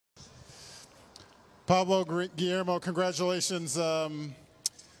Pablo, Guillermo, congratulations.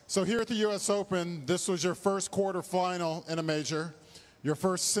 So here at the U.S. Open, this was your first quarterfinal in a major, your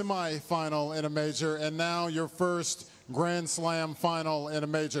first semifinal in a major, and now your first Grand Slam final in a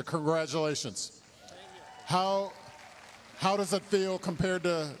major. Congratulations. How does it feel compared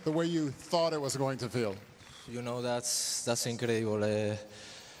to the way you thought it was going to feel? You know, that's incredible.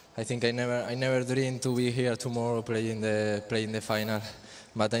 I think I never dreamed to be here tomorrow playing the final,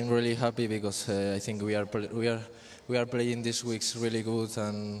 but I'm really happy because I think we are playing these weeks really good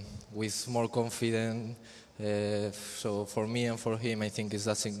and with more confidence. So for me and for him, I think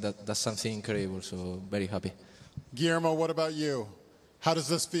that's something incredible. So very happy. Guillermo, what about you? How does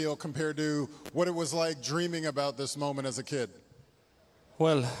this feel compared to what it was like dreaming about this moment as a kid?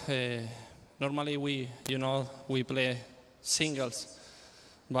 Well, normally we play singles,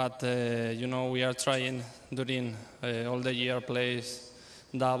 but we are trying during all the year plays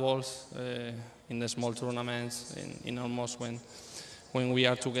doubles in the small tournaments, in almost when we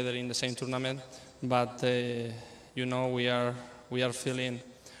are together in the same tournament. But we are feeling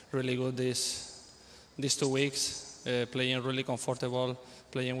really good these 2 weeks. Playing really comfortable,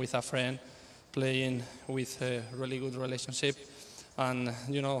 playing with a friend, playing with a really good relationship. And,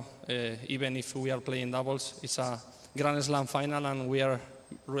 even if we are playing doubles, it's a Grand Slam final and we are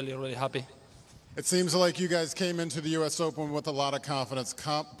really, really happy. It seems like you guys came into the U.S. Open with a lot of confidence.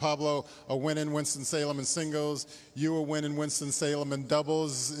 Pablo, a win in Winston-Salem in singles. You a win in Winston-Salem in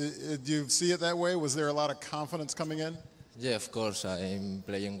doubles. Do you see it that way? Was there a lot of confidence coming in? Yeah, of course. I'm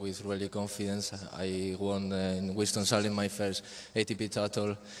playing with really confidence. I won in Winston-Salem my first ATP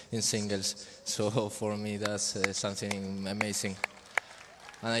title in singles. So for me, that's something amazing.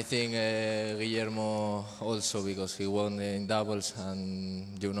 And I think Guillermo also, because he won in doubles,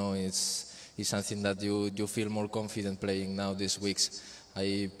 and it's something that you feel more confident playing now these weeks.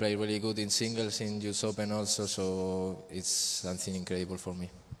 I play really good in singles in US Open also, so it's something incredible for me.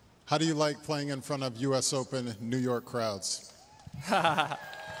 How do you like playing in front of U.S. Open New York crowds?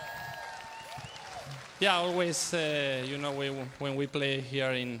 Yeah, always, when we play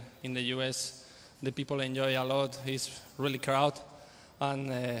here in the U.S., the people enjoy a lot. It's really crowd.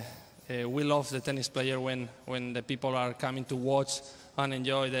 And we love the tennis player when the people are coming to watch and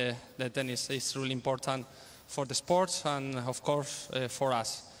enjoy the tennis. It's really important for the sports and, of course, for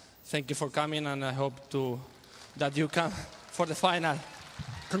us. Thank you for coming, and I hope that you come for the final.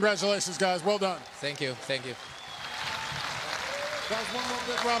 Congratulations, guys. Well done. Thank you. Thank you. Guys, one more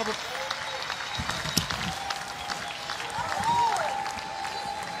big round of applause.